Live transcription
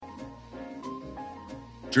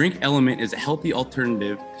Drink Element is a healthy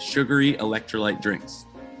alternative to sugary electrolyte drinks.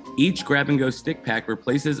 Each grab-and-go stick pack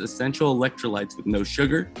replaces essential electrolytes with no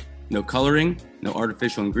sugar, no coloring, no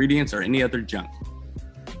artificial ingredients, or any other junk.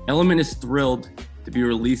 Element is thrilled to be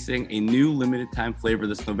releasing a new limited-time flavor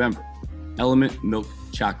this November, Element Milk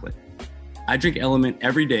Chocolate. I drink Element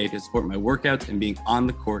every day to support my workouts and being on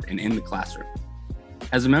the court and in the classroom.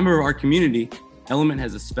 As a member of our community, Element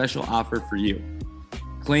has a special offer for you.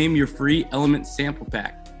 Claim your free Element sample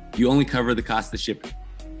pack. You only cover the cost of shipping.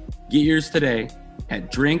 Get yours today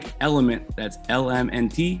at drinkelement, that's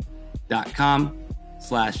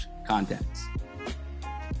lmnt.com/contacts.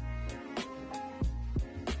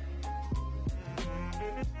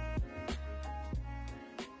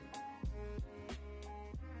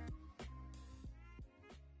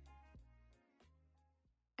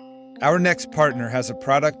 Our next partner has a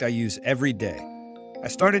product I use every day. I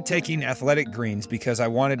started taking Athletic Greens because I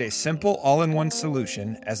wanted a simple all-in-one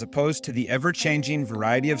solution as opposed to the ever-changing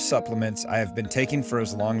variety of supplements I have been taking for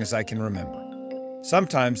as long as I can remember.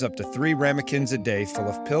 Sometimes up to 3 ramekins a day full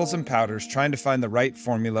of pills and powders trying to find the right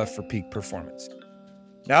formula for peak performance.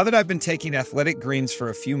 Now that I've been taking Athletic Greens for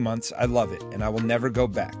a few months, I love it and I will never go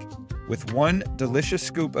back. With one delicious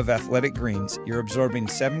scoop of Athletic Greens, you're absorbing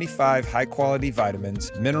 75 high-quality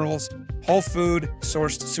vitamins, minerals, whole food,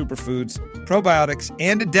 sourced superfoods, probiotics,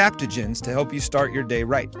 and adaptogens to help you start your day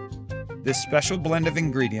right. This special blend of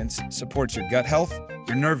ingredients supports your gut health,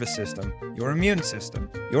 your nervous system, your immune system,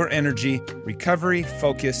 your energy, recovery,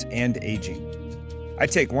 focus, and aging. I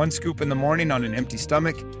take 1 scoop in the morning on an empty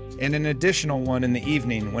stomach and an additional 1 in the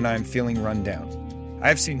evening when I'm feeling run down. I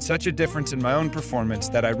have seen such a difference in my own performance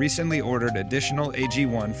that I recently ordered additional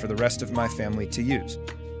AG1 for the rest of my family to use.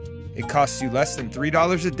 It costs you less than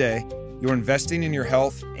 $3 a day, you're investing in your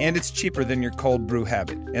health, and it's cheaper than your cold brew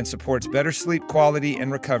habit, and supports better sleep quality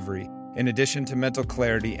and recovery, in addition to mental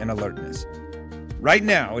clarity and alertness. Right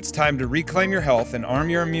now, it's time to reclaim your health and arm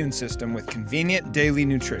your immune system with convenient daily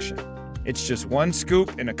nutrition. It's just 1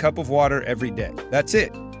 scoop in a cup of water every day. That's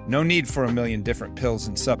it. No need for a million different pills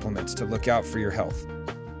and supplements to look out for your health.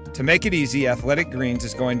 To make it easy, Athletic Greens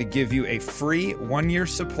is going to give you a free 1-year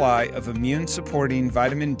supply of immune-supporting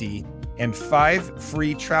vitamin D and 5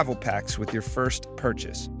 free travel packs with your first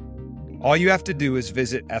purchase. All you have to do is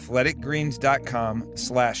visit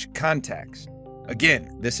athleticgreens.com/contacts.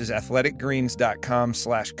 Again, this is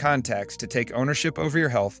athleticgreens.com/contacts to take ownership over your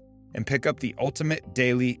health and pick up the ultimate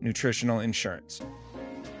daily nutritional insurance.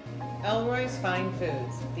 Elroy's Fine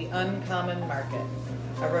Foods, the Uncommon Market.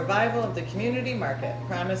 A revival of the community market,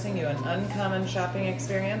 promising you an uncommon shopping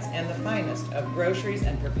experience and the finest of groceries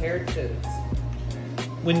and prepared foods.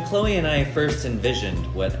 When Chloe and I first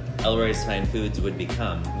envisioned what Elroy's Fine Foods would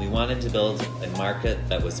become, we wanted to build a market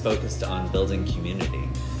that was focused on building community.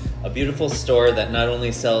 A beautiful store that not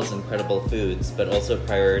only sells incredible foods, but also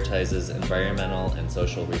prioritizes environmental and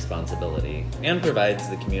social responsibility, and provides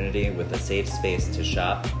the community with a safe space to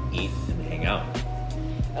shop, eat, and hang out.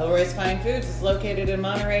 Elroy's Fine Foods is located in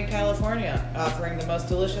Monterey, California, offering the most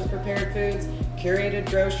delicious prepared foods, curated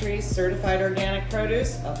groceries, certified organic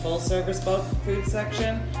produce, a full-service bulk food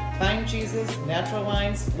section, fine cheeses, natural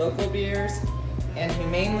wines, local beers, and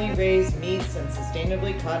humanely raised meats and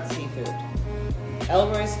sustainably caught seafood.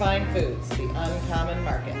 Elroy's Fine Foods, the Uncommon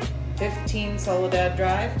Market, 15 Soledad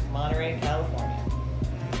Drive, Monterey, California.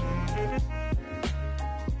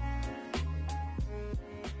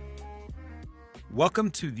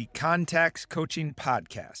 Welcome to the Contacts Coaching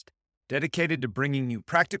Podcast, dedicated to bringing you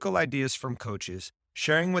practical ideas from coaches,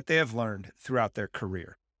 sharing what they have learned throughout their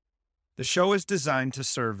career. The show is designed to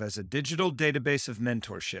serve as a digital database of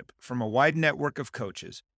mentorship from a wide network of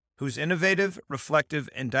coaches whose innovative, reflective,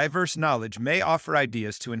 and diverse knowledge may offer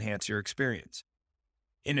ideas to enhance your experience.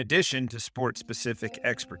 In addition to sport-specific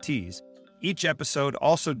expertise, each episode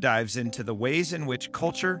also dives into the ways in which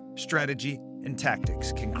culture, strategy, and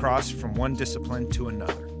tactics can cross from one discipline to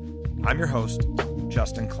another. I'm your host,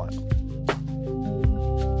 Justin Clown.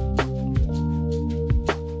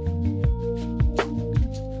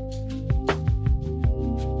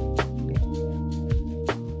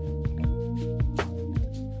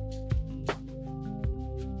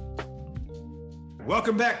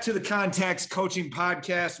 Welcome back to the Contacts Coaching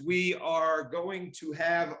Podcast. We are going to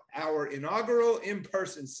have our inaugural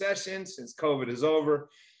in-person session since COVID is over.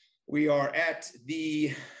 We are at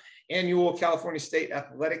the annual California State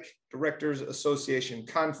Athletic Directors Association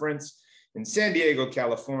Conference in San Diego,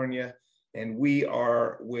 California. And we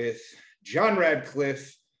are with John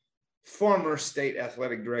Radcliff, former State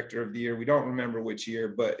Athletic Director of the Year. We don't remember which year,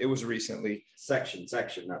 but it was recently. Section,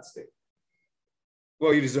 not state.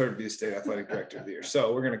 Well, you deserve to be the state athletic director of the year,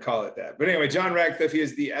 so we're going to call it that. But anyway, John Radcliff, he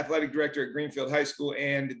is the athletic director at Greenfield High School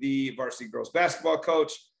and the varsity girls basketball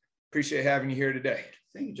coach. Appreciate having you here today.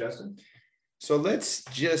 Thank you, Justin. So let's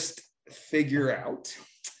just figure out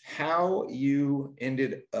how you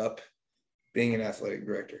ended up being an athletic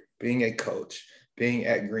director, being a coach, being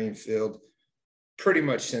at Greenfield pretty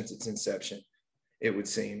much since its inception, it would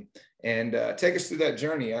seem. And take us through that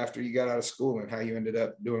journey after you got out of school and how you ended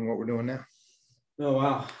up doing what we're doing now. Oh,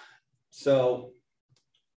 wow. So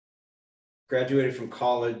graduated from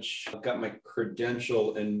college, got my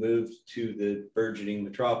credential and moved to the burgeoning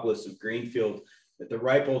metropolis of Greenfield at the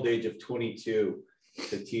ripe old age of 22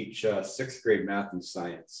 to teach sixth grade math and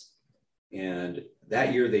science. And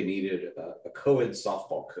that year they needed a co-ed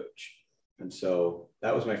softball coach. And so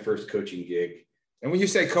that was my first coaching gig. And when you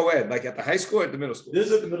say co-ed, like at the high school or at the middle school? This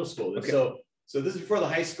is at the middle school. Okay. So this is before the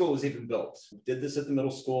high school was even built. Did this at the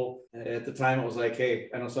middle school. At the time, it was like, hey,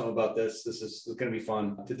 I know something about this. This is going to be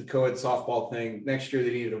fun. Did the co-ed softball thing. Next year,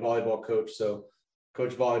 they needed a volleyball coach. So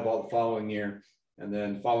coach volleyball the following year. And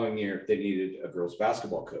then following year, they needed a girls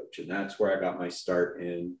basketball coach. And that's where I got my start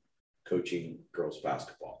in coaching girls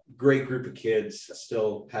basketball. Great group of kids. I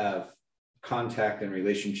still have contact and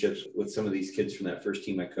relationships with some of these kids from that first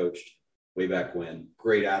team I coached way back when.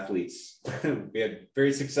 Great athletes. We had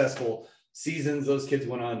very successful seasons. Those kids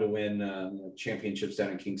went on to win championships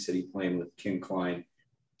down in King City playing with King Klein.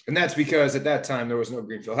 And that's because at that time there was no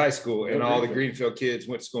Greenfield High School and all the Greenfield kids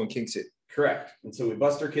went to school in King City. Correct. And so we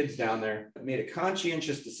bust our kids down there. I made a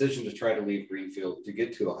conscientious decision to try to leave Greenfield to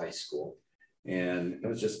get to a high school. And it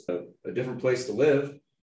was just a different place to live.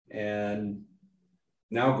 And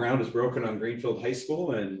now ground is broken on Greenfield High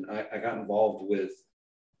School. And I got involved with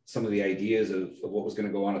some of the ideas of what was going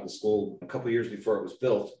to go on at the school a couple of years before it was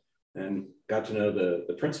built, and got to know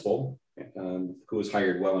the principal, who was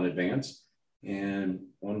hired well in advance. And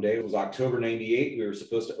one day, it was October 98,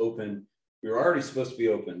 we were already supposed to be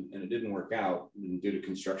open, and it didn't work out due to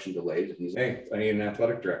construction delays. And he's like, hey, I need an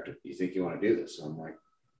athletic director. Do you think you want to do this? So I'm like,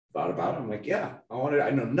 thought about it. I'm like, yeah,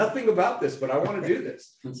 I know nothing about this, but I want to do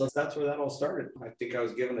this. And so that's where that all started. I think I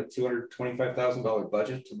was given a $225,000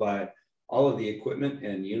 budget to buy all of the equipment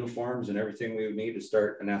and uniforms and everything we would need to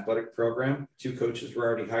start an athletic program. 2 coaches were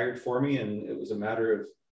already hired for me, and it was a matter of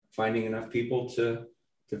finding enough people to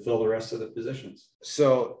fill the rest of the positions.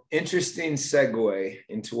 So interesting segue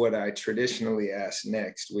into what I traditionally ask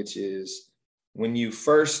next, which is when you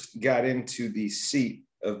first got into the seat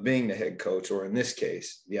of being the head coach, or in this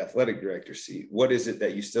case, the athletic director seat, what is it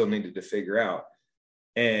that you still needed to figure out?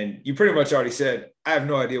 And you pretty much already said, I have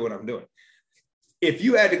no idea what I'm doing. If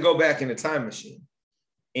you had to go back in a time machine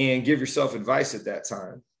and give yourself advice at that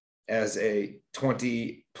time as a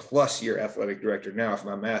 20-plus year athletic director, now, if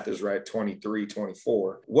my math is right, 23,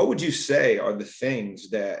 24, what would you say are the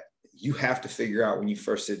things that you have to figure out when you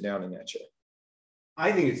first sit down in that chair?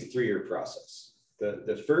 I think it's a 3-year process.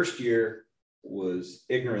 The first year was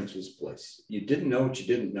ignorance was bliss. You didn't know what you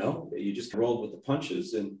didn't know. You just rolled with the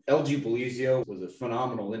punches. And LG Belizio was a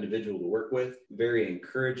phenomenal individual to work with, very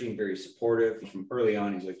encouraging, very supportive. From early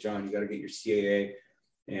on, he's like, John, you got to get your CAA.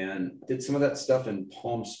 And did some of that stuff in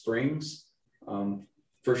Palm Springs,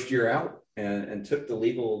 first year out, and took the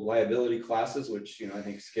legal liability classes, which, I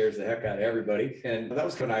think scares the heck out of everybody. And that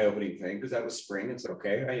was kind of an eye-opening thing, because that was spring. It's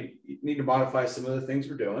okay, I need to modify some of the things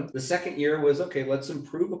we're doing. The second year was, okay, let's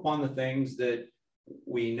improve upon the things that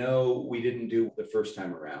we know we didn't do the first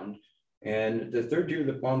time around. And the third year,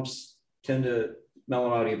 the bumps tend to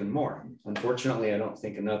mellow out even more. Unfortunately, I don't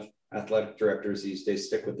think enough athletic directors these days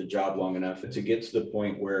stick with the job long enough to get to the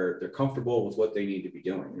point where they're comfortable with what they need to be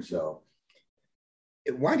doing. So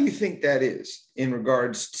why do you think that is in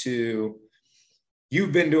regards to,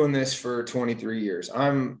 you've been doing this for 23 years.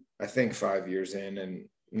 I'm, I think, 5 years in and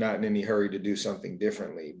not in any hurry to do something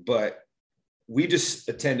differently, but we just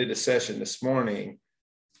attended a session this morning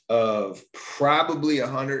of probably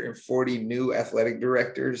 140 new athletic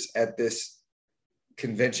directors at this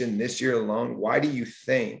convention this year alone. Why do you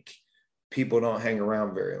think people don't hang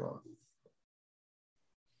around very long?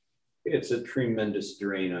 It's a tremendous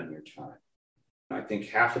drain on your time. I think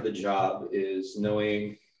half of the job is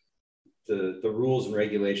knowing the rules and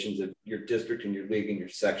regulations of your district and your league and your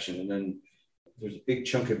section. And then there's a big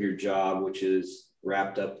chunk of your job, which is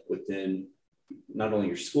wrapped up within not only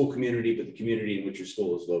your school community, but the community in which your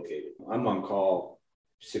school is located. I'm on call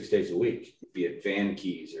 6 days a week, be it van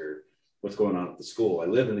keys or what's going on at the school. I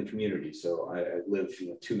live in the community, so I live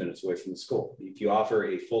 2 minutes away from the school. If you offer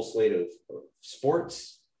a full slate of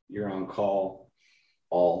sports, you're on call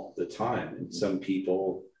all the time. And some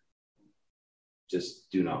people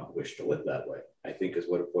just do not wish to live that way, I think is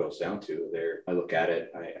what it boils down to. There, I look at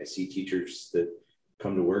it, I see teachers that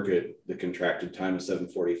come to work at the contracted time of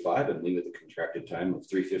 7:45 and leave at the contracted time of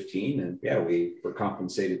 3:15. And yeah, we're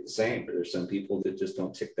compensated the same. But there's some people that just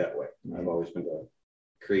don't tick that way. I've always been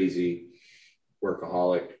a crazy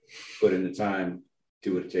workaholic, put in the time,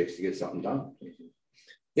 do what it takes to get something done.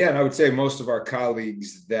 Yeah, and I would say most of our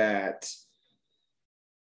colleagues that,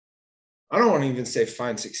 I don't want to even say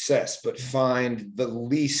find success, but find the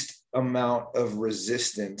least amount of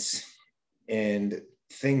resistance and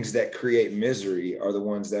things that create misery are the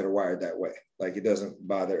ones that are wired that way. Like, it doesn't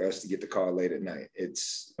bother us to get the call late at night.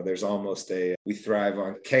 There's almost we thrive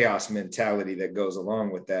on chaos mentality that goes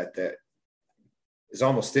along with that is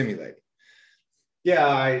almost stimulating. Yeah,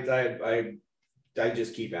 I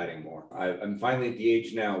just keep adding more. I'm finally at the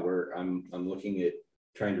age now where I'm looking at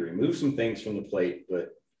trying to remove some things from the plate, but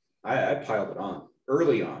I piled it on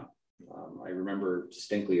early on. I remember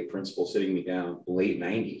distinctly a principal sitting me down late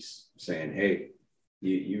 90s saying, hey,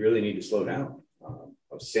 you really need to slow down.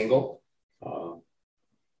 I was single,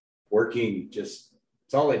 working, it's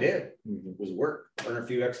all I did was work, earn a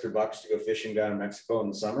few extra bucks to go fishing down in Mexico in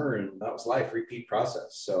the summer. And that was life, repeat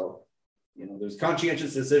process. So, there's a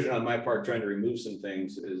conscientious decision on my part trying to remove some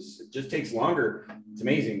things. It just takes longer. It's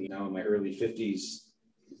amazing. In my early 50s,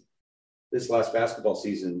 this last basketball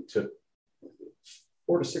season took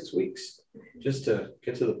 4 to 6 weeks just to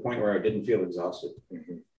get to the point where I didn't feel exhausted.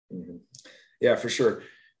 Yeah, for sure.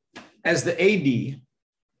 As the AD,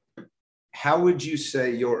 how would you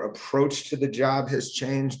say your approach to the job has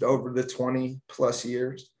changed over the 20 plus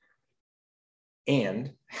years?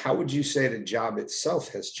 And how would you say the job itself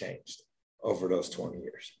has changed over those 20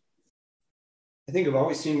 years? I think I've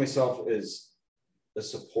always seen myself as a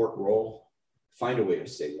support role. Find a way to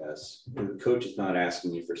say yes. The coach is not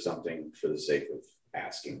asking you for something for the sake of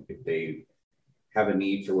asking. If they have a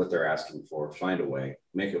need for what they're asking for, find a way,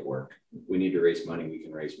 make it work. We need to raise money, we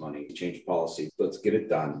can raise money. Change policy, let's get it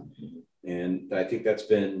done. And I think that's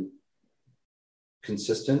been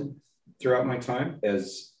consistent throughout my time,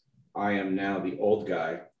 as I am now the old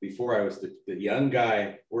guy. Before I was the young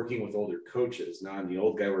guy working with older coaches. Now I'm the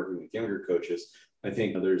old guy working with younger coaches. I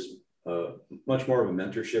think there's much more of a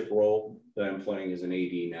mentorship role that I'm playing as an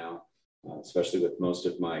AD now, especially with most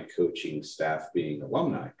of my coaching staff being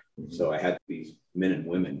alumni. So I had these men and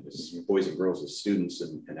women, boys and girls as students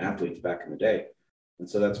and athletes back in the day. And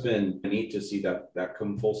so that's been neat to see that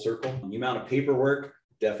come full circle. The amount of paperwork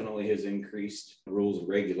definitely has increased. Rules and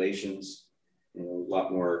regulations, a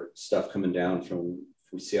lot more stuff coming down from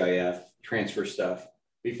CIF, transfer stuff.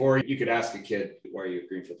 Before, you could ask a kid, why are you at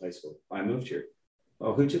Greenfield High School? I moved here.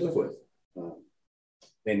 Oh, who'd you live with?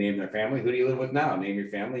 They name their family. Who do you live with now? Name your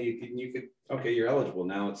family. You could, okay, you're eligible.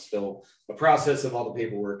 Now it's still a process of all the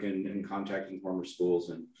paperwork and contacting former schools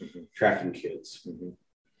and tracking kids.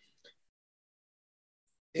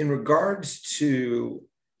 In regards to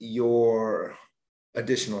your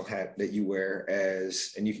additional hat that you wear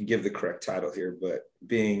as, and you can give the correct title here, but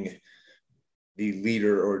being the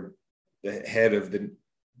leader or the head of the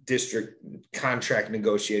district contract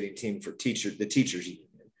negotiating team for the teachers union,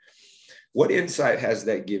 what insight has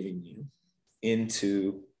that given you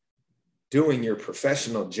into doing your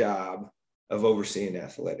professional job of overseeing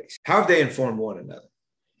athletics? How have they informed one another?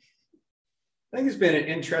 I think it's been an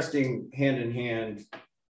interesting hand-in-hand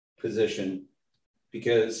position,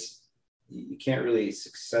 because you can't really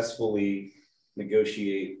successfully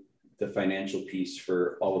negotiate the financial piece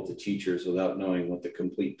for all of the teachers without knowing what the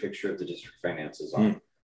complete picture of the district finances are.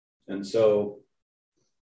 And so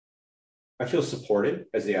I feel supported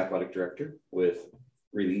as the athletic director with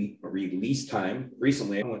release time.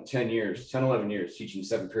 Recently, I went 10, 11 years teaching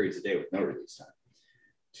 7 periods a day with no release time.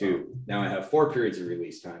 To now I have 4 periods of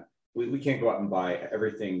release time. We can't go out and buy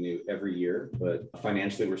everything new every year, but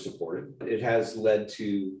financially we're supported. It has led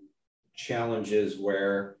to challenges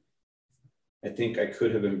where I think I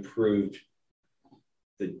could have improved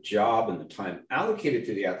the job and the time allocated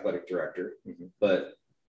to the athletic director, but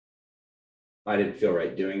I didn't feel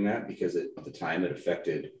right doing that, because at the time it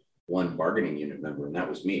affected one bargaining unit member, and that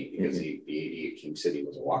was me, because the AD at King City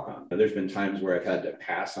was a walk-on. There's been times where I've had to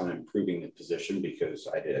pass on improving the position because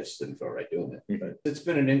I just didn't feel right doing it. But it's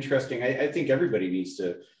been an interesting, I think everybody needs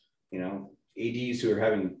to, ADs who are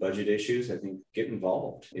having budget issues, I think, get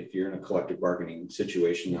involved. If you're in a collective bargaining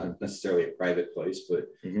situation, not necessarily a private place, but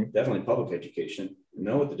definitely public education,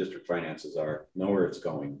 know what the district finances are, know where it's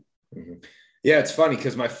going. Yeah, it's funny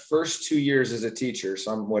because my first 2 years as a teacher,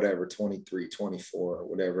 so I'm 23, 24,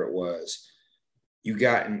 whatever it was, you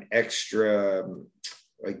got an extra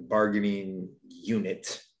bargaining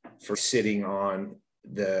unit for sitting on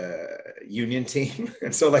the union team.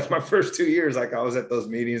 And so like my first 2 years, like I was at those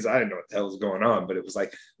meetings, I didn't know what the hell was going on, but it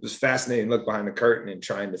was fascinating to look behind the curtain and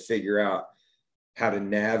trying to figure out how to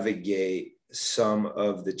navigate some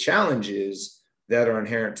of the challenges that are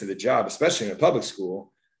inherent to the job, especially in a public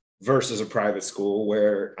school versus a private school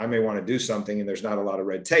where I may want to do something and there's not a lot of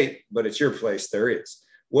red tape, but at your place there is.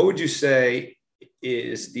 What would you say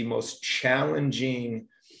is the most challenging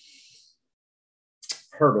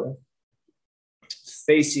hurdle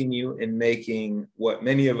facing you in making what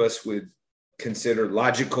many of us would consider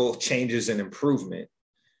logical changes and improvement,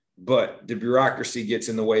 but the bureaucracy gets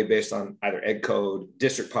in the way based on either ed code,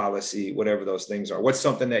 district policy, whatever those things are? What's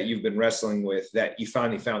something that you've been wrestling with that you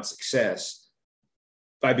finally found success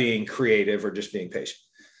by being creative or just being patient?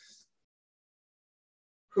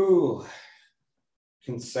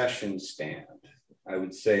 Concession stand. I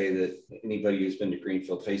would say that anybody who's been to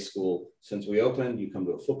Greenfield High School since we opened, you come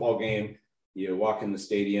to a football game, you walk in the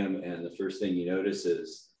stadium, and the first thing you notice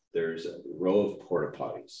is there's a row of porta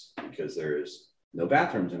potties because there's no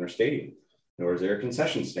bathrooms in our stadium, nor is there a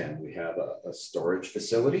concession stand. We have a storage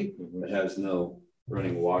facility that has no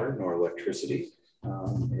running water nor electricity.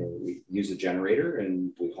 We use a generator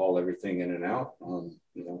and we haul everything in and out on,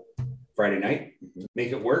 Friday night,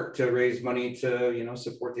 make it work to raise money to,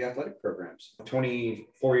 support the athletic programs.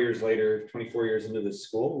 24 years later, 24 years into this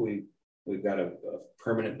school, we've got a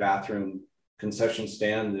permanent bathroom concession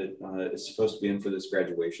stand that is supposed to be in for this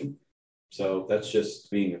graduation. So that's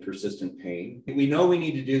just being a persistent pain. We know we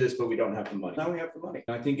need to do this, but we don't have the money. Now we have the money.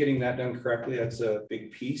 I think getting that done correctly, that's a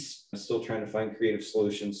big piece. I'm still trying to find creative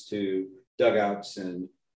solutions to dugouts and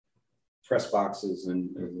press boxes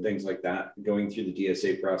and things like that. Going through the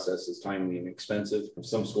DSA process is timely and expensive.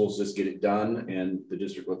 Some schools just get it done and the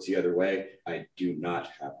district looks the other way. I do not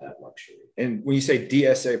have that luxury. And when you say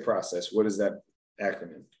DSA process, what is that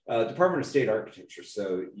acronym? Department of State Architecture.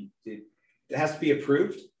 So it has to be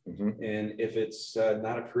approved. And if it's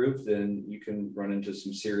not approved, then you can run into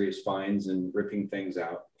some serious fines and ripping things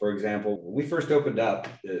out. For example, when we first opened up,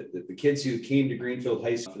 the kids who came to Greenfield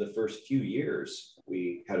High School for the first few years,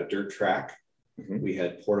 we had a dirt track. We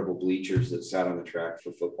had portable bleachers that sat on the track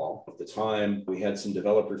for football. At the time, we had some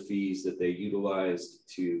developer fees that they utilized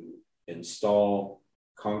to install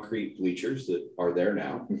concrete bleachers that are there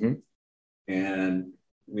now. And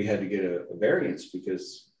we had to get a variance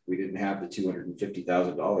because we didn't have the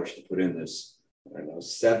 $250,000 to put in this,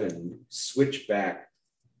 7 switchback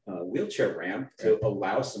wheelchair ramp to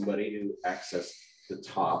allow somebody to access the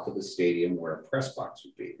top of the stadium where a press box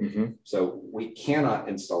would be. So we cannot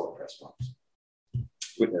install a press box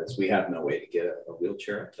because we have no way to get a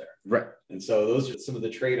wheelchair up there. Right. And so those are some of the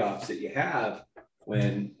trade-offs that you have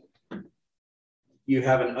when you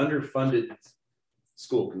have an underfunded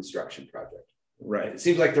school construction project. Right. It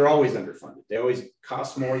seems like they're always underfunded. They always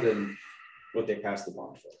cost more than what they pass the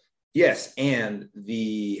bond for. Yes. And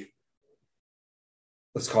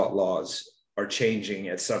let's call it laws, are changing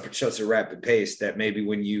at such a rapid pace that maybe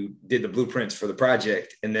when you did the blueprints for the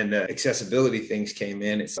project and then the accessibility things came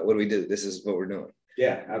in, it's what do we do? This is what we're doing.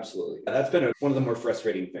 Yeah, absolutely. That's been one of the more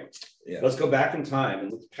frustrating things. Yeah. Let's go back in time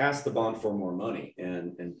and let's pass the bond for more money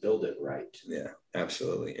and build it right. Yeah,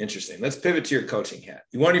 absolutely. Interesting. Let's pivot to your coaching hat.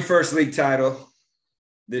 You won your first league title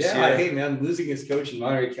this year. Hey, man, losing as coach in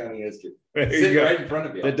Monterey County is sitting right in front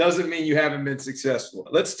of you. That doesn't mean you haven't been successful.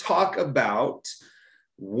 Let's talk about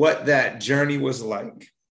what that journey was like.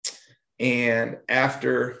 And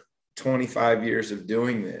after 25 years of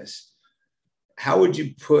doing this, how would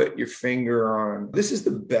you put your finger on, this is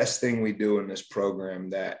the best thing we do in this program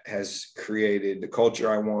that has created the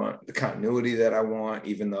culture I want, the continuity that I want,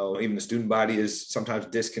 even though even the student body is sometimes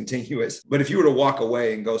discontinuous. But if you were to walk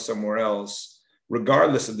away and go somewhere else,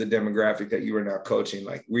 regardless of the demographic that you are now coaching,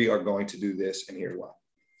 like we are going to do this and here's why.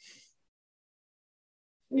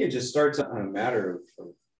 It just starts on a matter of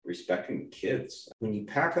respecting the kids. When you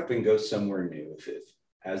pack up and go somewhere new, if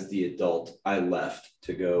as the adult, I left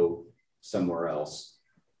to go somewhere else,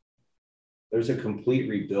 there's a complete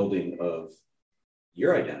rebuilding of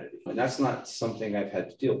your identity. And that's not something I've had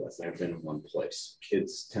to deal with. I've been in one place.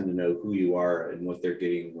 Kids tend to know who you are and what they're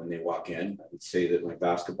getting when they walk in. I would say that my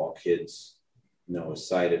basketball kids know a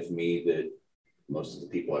side of me that most of the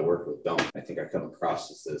people I work with don't. I think I come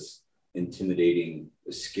across as this intimidating,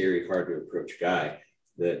 scary, hard to approach guy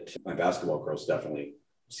that my basketball girls definitely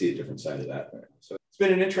see a different side of that. So it's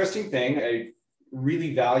been an interesting thing. I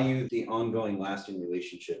really value the ongoing lasting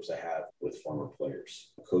relationships I have with former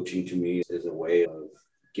players. Coaching to me is a way of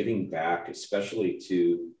giving back, especially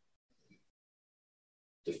to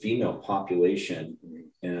the female population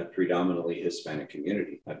in a predominantly Hispanic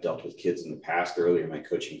community. I've dealt with kids in the past, earlier in my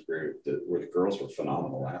coaching career, where the girls were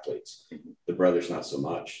phenomenal athletes. The brothers, not so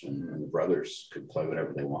much. And the brothers could play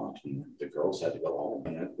whatever they want. And the girls had to go home.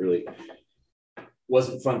 And that really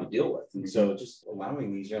wasn't fun to deal with. And so just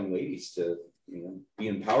allowing these young ladies to, be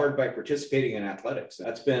empowered by participating in athletics,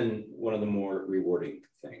 that's been one of the more rewarding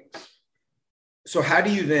things. So how do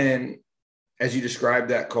you then, as you describe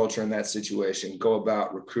that culture and that situation, go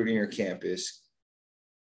about recruiting your campus?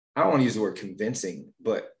 I don't want to use the word convincing,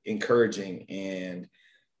 but encouraging and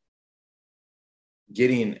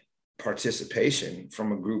getting participation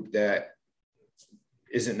from a group that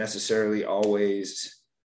isn't necessarily always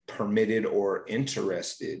permitted or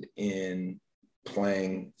interested in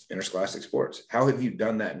playing interscholastic sports. How have you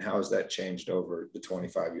done that, and how has that changed over the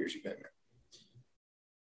 25 years you've been there?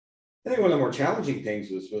 I think one of the more challenging things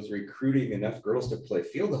was recruiting enough girls to play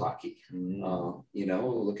field hockey.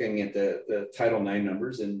 Looking at the Title IX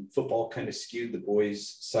numbers, and football kind of skewed the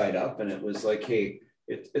boys' side up, and it was like, hey,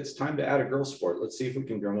 it's time to add a girls' sport. Let's see if we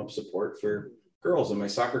can drum up support for girls. And my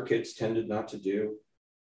soccer kids tended not to do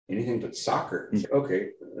anything but soccer. Okay,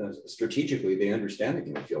 strategically, they understand the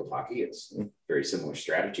game of field hockey. It's very similar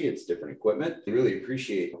strategy. It's different equipment. They really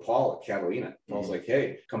appreciate Paul at Catalina. Paul's like,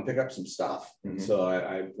 hey, come pick up some stuff. And so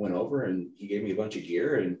I went over, and he gave me a bunch of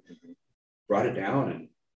gear and brought it down, and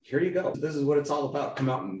here you go. This is what it's all about. Come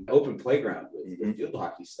out in open playground with field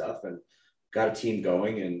hockey stuff, and got a team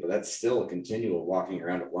going. And that's still a continual walking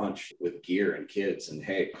around at lunch with gear and kids, and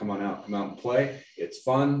hey, come out and play. It's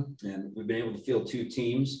fun. And we've been able to field 2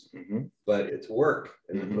 teams, but it's work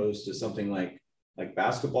as opposed to something like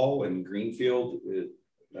basketball in Greenfield.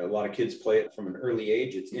 A lot of kids play it from an early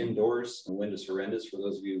age. It's indoors. The wind is horrendous for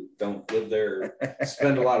those of you who don't live there or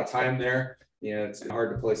spend a lot of time there. It's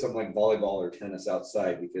hard to play something like volleyball or tennis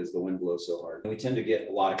outside because the wind blows so hard. And we tend to get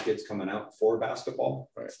a lot of kids coming out for basketball.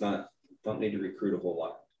 Don't need to recruit a whole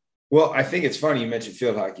lot. Well, I think it's funny you mentioned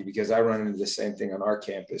field hockey, because I run into the same thing on our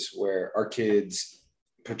campus where our kids'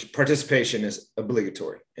 participation is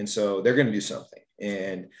obligatory. And so they're going to do something,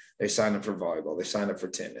 and they sign up for volleyball. They sign up for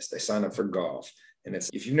tennis. They sign up for golf. And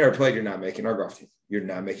it's, if you've never played, you're not making our golf team. You're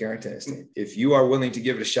not making our tennis team. If you are willing to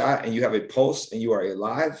give it a shot and you have a pulse and you are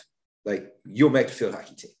alive, like, you'll make the field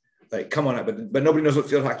hockey team. Like, come on up. But nobody knows what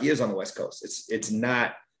field hockey is on the West Coast. It's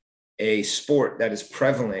not a sport that is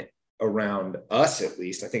prevalent around us, at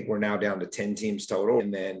least. I think we're now down to 10 teams total.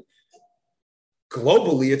 And then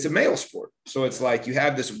globally, it's a male sport. So it's like you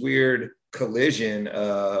have this weird collision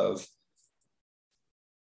of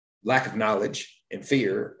lack of knowledge and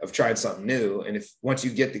fear of trying something new. And once you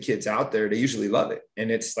get the kids out there, they usually love it. And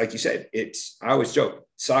it's like you said, I always joke,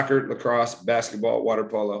 soccer, lacrosse, basketball, water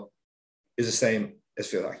polo is the same as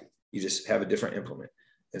field hockey. You just have a different implement.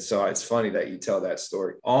 And so it's funny that you tell that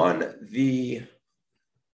story. On the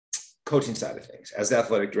coaching side of things, as the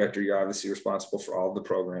athletic director, you're obviously responsible for all of the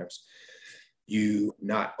programs. You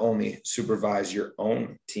not only supervise your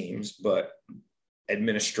own teams, but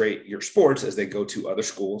administrate your sports as they go to other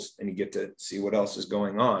schools, and you get to see what else is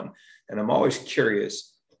going on. And I'm always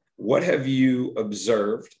curious, what have you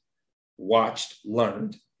observed, watched,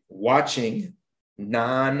 learned, watching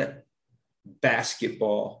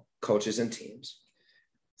non-basketball coaches and teams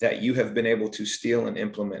that you have been able to steal and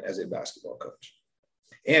implement as a basketball coach?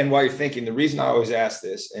 And while you're thinking, the reason I always ask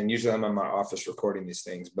this, and usually I'm in my office recording these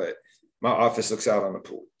things, but my office looks out on the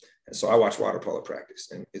pool. And so I watch water polo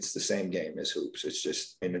practice, and it's the same game as hoops. It's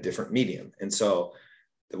just in a different medium. And so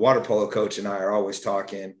the water polo coach and I are always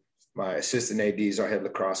talking. My assistant ADs, our head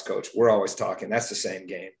lacrosse coach, we're always talking. That's the same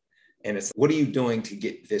game. And it's, what are you doing to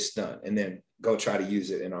get this done? And then go try to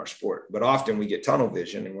use it in our sport. But often we get tunnel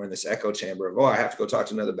vision, and we're in this echo chamber of, I have to go talk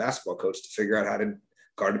to another basketball coach to figure out how to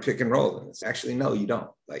guard a pick and roll. And it's actually, no, you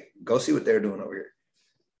don't. Like, go see what they're doing over here.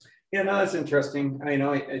 Yeah, no, that's interesting.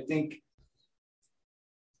 I think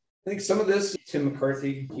some of this, Tim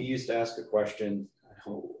McCarthy, he used to ask a question,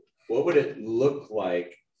 what would it look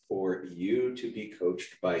like for you to be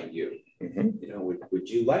coached by you? Would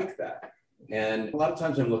you like that? And a lot of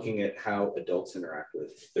times I'm looking at how adults interact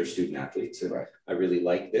with their student athletes. And I really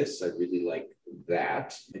like this. I really like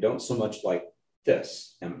that. I don't so much like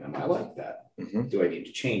this. Am I like that? Do I need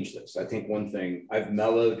to change this? I think one thing, I've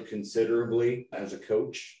mellowed considerably as a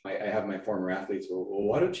coach. I have my former athletes go, well,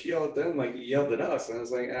 why don't you yell at them like you yelled at us? And I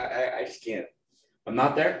was like, I just can't. I'm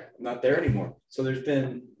not there. I'm not there anymore. So there's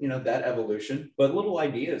been, that evolution, but little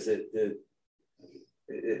ideas that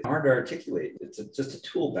hard to articulate. It's just a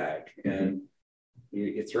tool bag, and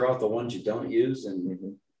you throw out the ones you don't use,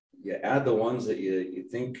 and you add the ones that you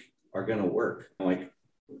think are going to work. Like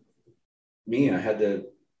me, I had to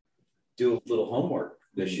do a little homework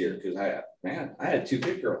this year because I had two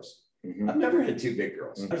big girls. Mm-hmm. I've never had two big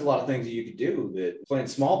girls. There's a lot of things that you could do that playing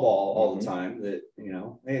small ball all the time that,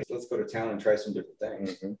 hey, let's go to town and try some different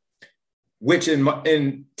things. Which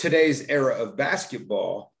in today's era of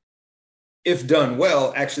basketball, if done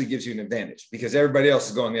well, actually gives you an advantage because everybody else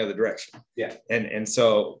is going the other direction. Yeah. And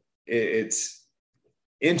so it's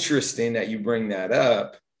interesting that you bring that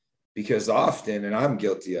up because often, and I'm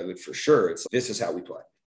guilty of it for sure, this is how we play.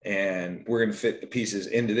 And we're going to fit the pieces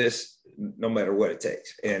into this no matter what it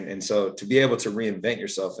takes. And so to be able to reinvent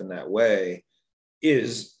yourself in that way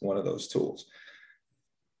is one of those tools.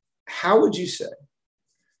 How would you say,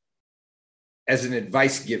 as an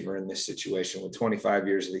advice giver in this situation with 25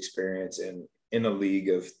 years of experience and in a league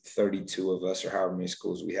of 32 of us or however many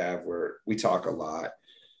schools we have where we talk a lot,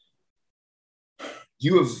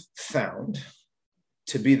 you have found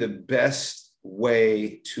to be the best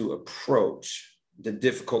way to approach the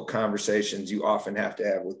difficult conversations you often have to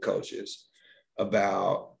have with coaches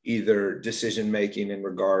about either decision-making in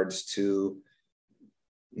regards to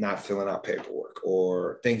not filling out paperwork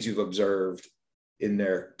or things you've observed in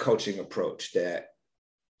their coaching approach that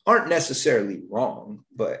aren't necessarily wrong,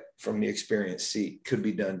 but from the experience seat could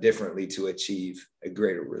be done differently to achieve a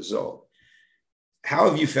greater result. How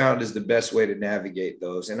have you found is the best way to navigate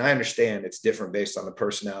those? And I understand it's different based on the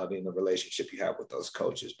personality and the relationship you have with those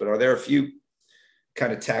coaches, but are there a few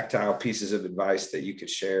kind of tactile pieces of advice that you could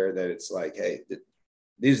share that it's like, hey,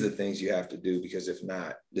 these are the things you have to do because if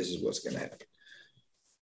not, this is what's going to happen?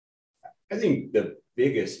 I think the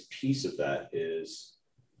biggest piece of that is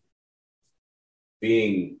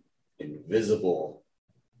being invisible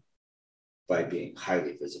by being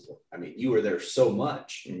highly visible. I mean, you were there so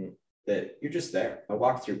much that you're just there. I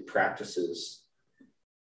walk through practices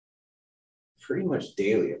pretty much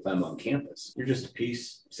daily if I'm on campus. You're just a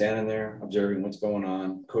piece standing there observing what's going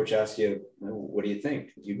on. Coach asks you, what do you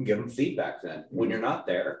think? You can give them feedback then. When you're not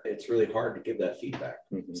there, it's really hard to give that feedback.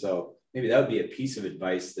 So maybe that would be a piece of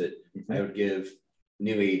advice that I would give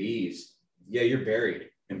new ADs. Yeah, you're buried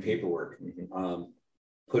in paperwork.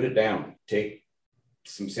 Put it down. Take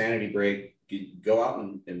some sanity break. Go out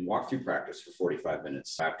and walk through practice for 45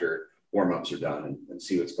 minutes after warm-ups are done and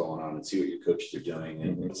see what's going on and see what your coaches are doing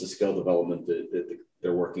and what's the skill development that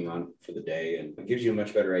they're working on for the day. And it gives you a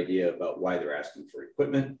much better idea about why they're asking for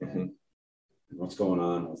equipment and what's going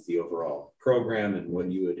on with the overall program and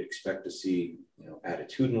what you would expect to see,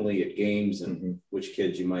 attitudinally at games and which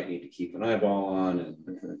kids you might need to keep an eyeball on and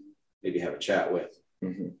maybe have a chat with.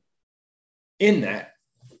 In that,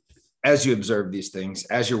 as you observe these things,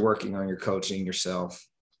 as you're working on your coaching yourself,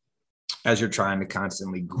 as you're trying to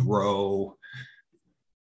constantly grow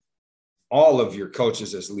all of your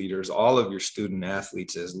coaches as leaders, all of your student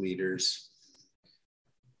athletes as leaders,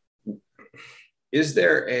 is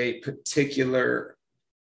there a particular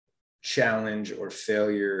challenge or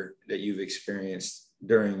failure that you've experienced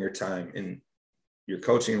during your time in your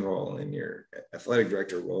coaching role, in your athletic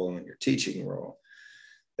director role, in your teaching role,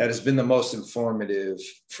 that has been the most informative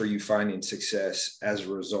for you finding success as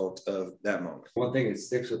a result of that moment? One thing that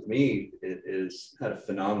sticks with me is had a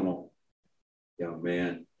phenomenal young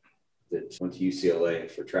man that went to UCLA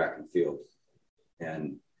for track and field.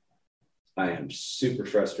 And I am super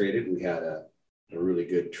frustrated. We had a really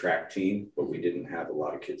good track team, but we didn't have a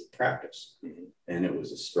lot of kids to practice. And it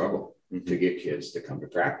was a struggle to get kids to come to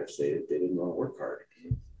practice. They didn't want to work hard.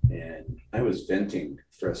 And I was venting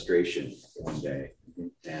frustration one day.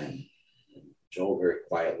 And Joel very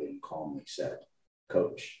quietly and calmly said,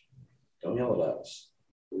 "Coach, don't yell at us.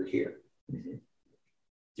 We're here."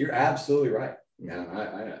 You're absolutely right. Man,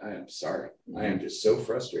 I am sorry. I am just so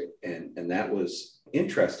frustrated. And that was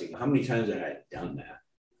interesting. How many times have I done that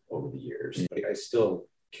over the years? I still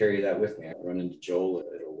carry that with me. I run into Joel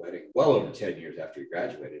at a wedding well over 10 years after he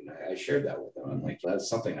graduated. And I shared that with him. I'm like, that's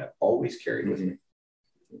something I've always carried with me.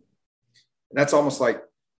 And that's almost like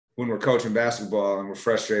when we're coaching basketball and we're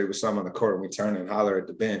frustrated with someone on the court and we turn and holler at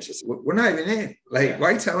the bench, it's, we're not even in. Like, why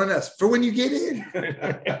are you telling us? For when you get in.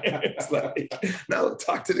 It's like, no,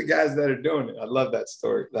 talk to the guys that are doing it. I love that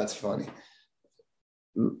story. That's funny.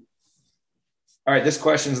 All right, this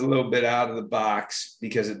question's a little bit out of the box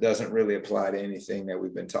because it doesn't really apply to anything that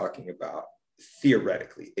we've been talking about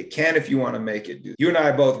theoretically. It can if you want to make it do. You and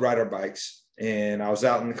I both ride our bikes, and I was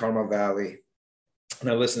out in the Carmel Valley, and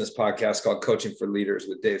I listened to this podcast called Coaching for Leaders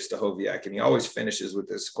with Dave Stachowiak, and he always finishes with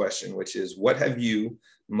this question, which is, what have you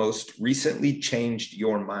most recently changed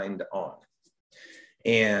your mind on?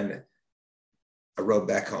 And I rode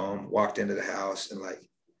back home, walked into the house, and like,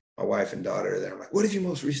 my wife and daughter that I'm like, what have you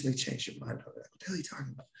most recently changed your mind on? What the hell are you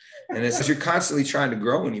talking about? And it's you're constantly trying to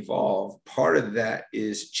grow and evolve. Part of that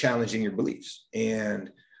is challenging your beliefs.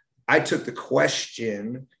 And I took the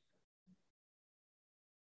question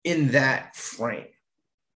in that frame.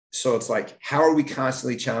 So it's like, how are we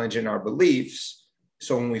constantly challenging our beliefs?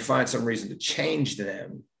 So when we find some reason to change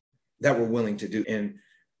them, that we're willing to do. And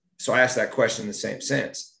so I asked that question in the same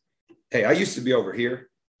sense. Hey, I used to be over here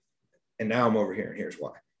and now I'm over here and here's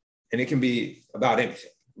why. And it can be about anything,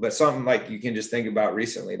 but something like you can just think about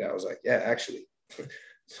recently that I was like, yeah, actually,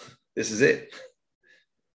 this is it.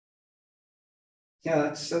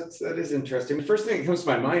 Yeah, that is interesting. The first thing that comes to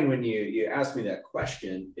my mind when you ask me that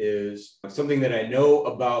question is something that I know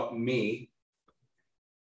about me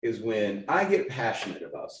is when I get passionate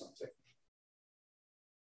about something.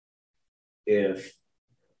 If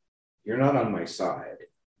you're not on my side,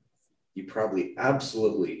 you probably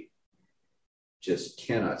absolutely just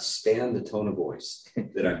cannot stand the tone of voice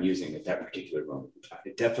that I'm using at that particular moment. I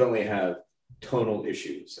definitely have tonal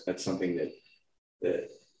issues. That's something that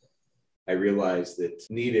I realized that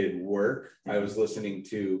needed work. I was listening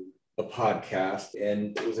to a podcast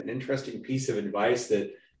and it was an interesting piece of advice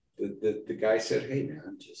that the guy said, hey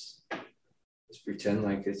man, just pretend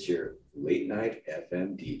like it's your late night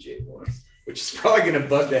FM DJ voice, which is probably going to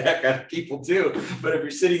bug the heck out of people too. But if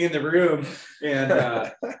you're sitting in the room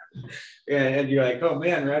and you're like, oh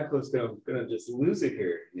man, Radcliff's gonna just lose it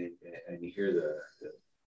here, and you hear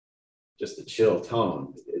the chill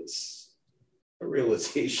tone, it's a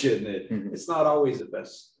realization that it's not always the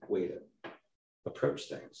best way to approach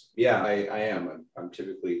things. Yeah, I am. I'm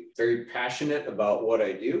typically very passionate about what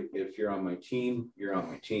I do. If you're on my team, you're on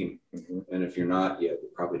my team. And if you're not, you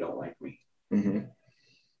probably don't like me.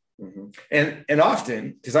 And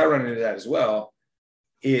often, because I run into that as well,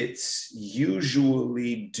 it's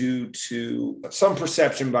usually due to some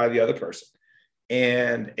perception by the other person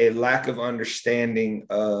and a lack of understanding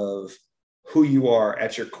of who you are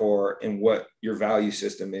at your core and what your value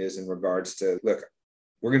system is in regards to, look,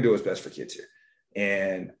 we're going to do what's best for kids here.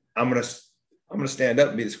 And I'm going to stand up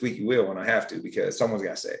and be the squeaky wheel when I have to, because someone's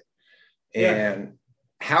got to say it. And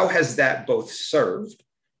how has that both served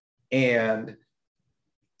and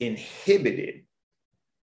inhibited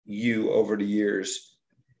you over the years,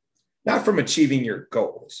 not from achieving your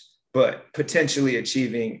goals, but potentially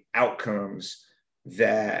achieving outcomes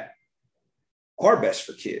that are best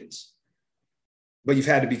for kids? But you've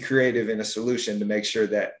had to be creative in a solution to make sure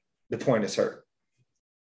that the point is heard.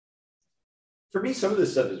 For me, some of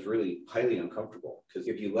this stuff is really highly uncomfortable, because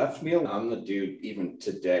if you left me alone, I'm the dude even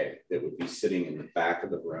today that would be sitting in the back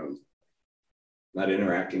of the room, not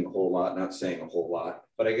interacting a whole lot, not saying a whole lot,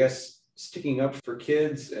 but I guess sticking up for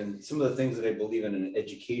kids and some of the things that I believe in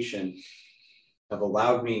education have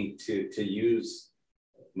allowed me to use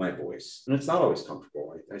my voice. And it's not always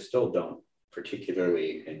comfortable. I still don't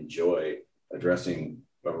particularly enjoy addressing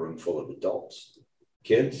a room full of adults.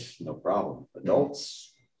 Kids, no problem.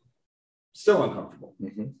 Adults, still uncomfortable.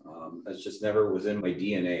 It's just never was in my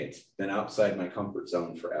DNA. It's been outside my comfort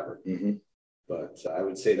zone forever. But I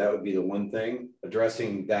would say that would be the one thing,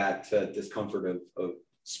 addressing that discomfort of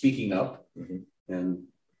speaking up and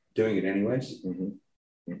doing it anyways.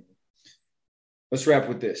 Let's wrap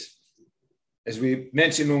with this. As we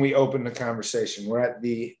mentioned when we opened the conversation, we're at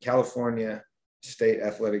the California State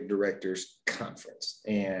Athletic Directors Conference,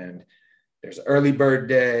 and there's an early bird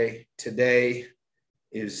day. Today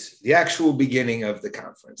is the actual beginning of the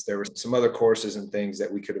conference. There were some other courses and things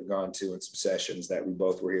that we could have gone to and some sessions that we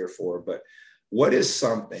both were here for, but what is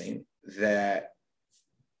something that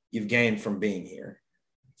you've gained from being here,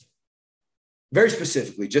 very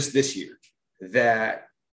specifically just this year, that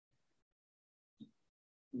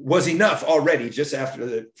was enough already just after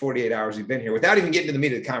the 48 hours you've been here, without even getting to the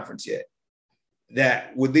meat of the conference yet,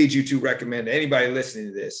 that would lead you to recommend to anybody listening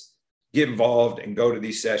to this, get involved and go to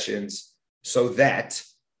these sessions so that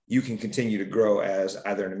you can continue to grow as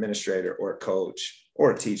either an administrator or a coach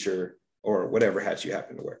or a teacher or whatever hat you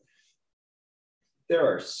happen to wear? There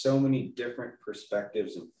are so many different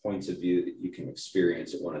perspectives and points of view that you can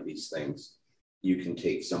experience at one of these things. You can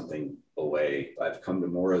take something away. I've come to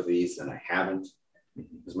more of these than I haven't,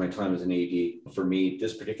 because my time as an AD, for me,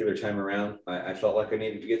 this particular time around, I felt like I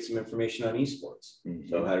needed to get some information on esports.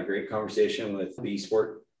 So I had a great conversation with the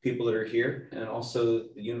esport people that are here, and also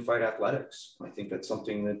the unified athletics. I think that's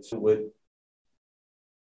something that would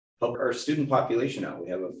help our student population out. We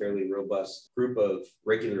have a fairly robust group of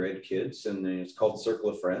regular ed kids, and it's called Circle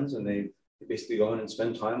of Friends, and they basically go in and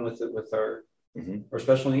spend time with our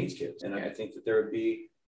special needs kids. And I think that there would be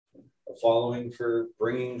a following for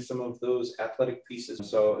bringing some of those athletic pieces.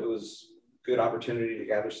 So it was good opportunity to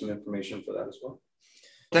gather some information for that as well.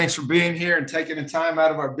 Thanks for being here and taking the time out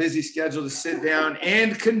of our busy schedule to sit down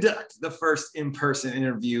and conduct the first in-person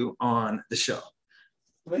interview on the show.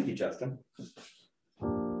 Thank you, Justin.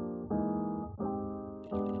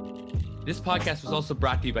 This podcast was also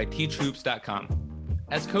brought to you by teachhoops.com.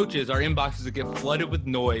 As coaches, our inboxes get flooded with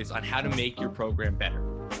noise on how to make your program better.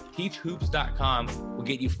 Teachhoops.com will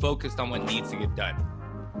get you focused on what needs to get done.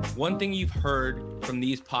 One thing you've heard from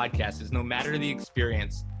these podcasts is no matter the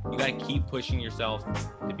experience, you got to keep pushing yourself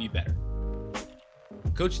to be better.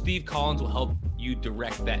 Coach Steve Collins will help you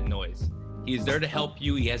direct that noise. He is there to help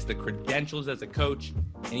you. He has the credentials as a coach,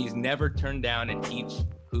 and he's never turned down a Teach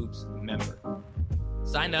Hoops member.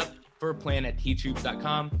 Sign up for a plan at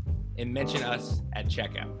teachhoops.com and mention us at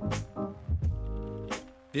checkout.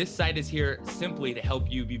 This site is here simply to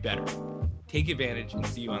help you be better. Take advantage and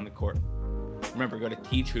see you on the court. Remember, go to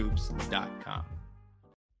teachhoops.com.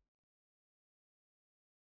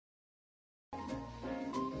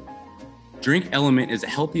 Drink Element is a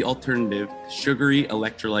healthy alternative to sugary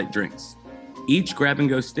electrolyte drinks. Each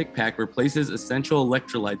grab-and-go stick pack replaces essential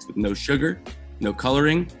electrolytes with no sugar, no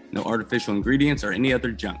coloring, no artificial ingredients, or any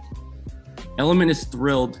other junk. Element is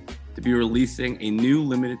thrilled to be releasing a new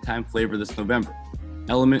limited-time flavor this November,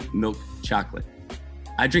 Element Milk Chocolate.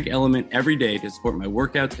 I drink Element every day to support my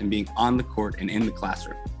workouts and being on the court and in the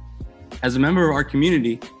classroom. As a member of our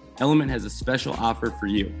community, Element has a special offer for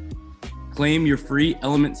you. Claim your free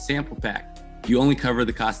Element sample pack. You only cover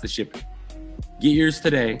the cost of shipping. Get yours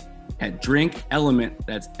today at drinkelement,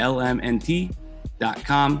 that's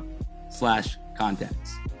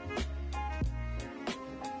LMNT.com/contacts.